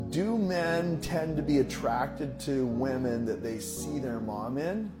Do men tend to be attracted to women that they see their mom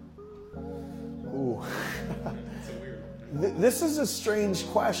in? Ooh. This is a strange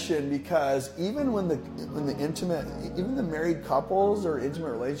question, because even when the intimate, even the married couples or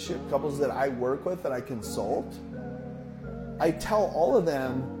intimate relationship couples that I work with, that I consult, I tell all of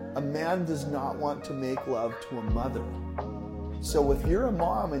them, a man does not want to make love to a mother. So if you're a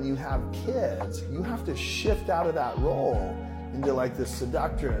mom and you have kids, you have to shift out of that role into like this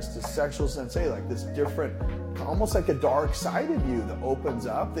seductress, this sexual sensei, like this different, almost like a dark side of you that opens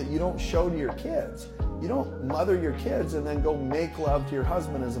up that you don't show to your kids. You don't mother your kids and then go make love to your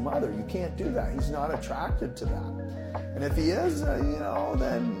husband as a mother. You can't do that. He's not attracted to that. And if he is,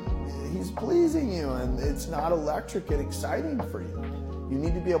 then he's pleasing you and it's not electric and exciting for you. You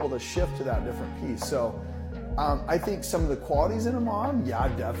need to be able to shift to that different piece. So I think some of the qualities in a mom, yeah,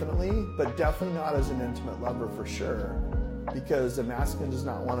 definitely, but definitely not as an intimate lover for sure, because a masculine does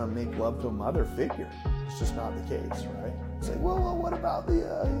not want to make love to a mother figure. It's just not the case, right? It's like, well, what about the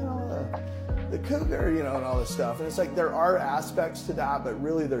cougar, and all this stuff? And it's like there are aspects to that, but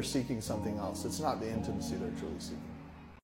really they're seeking something else. It's not the intimacy they're truly seeking.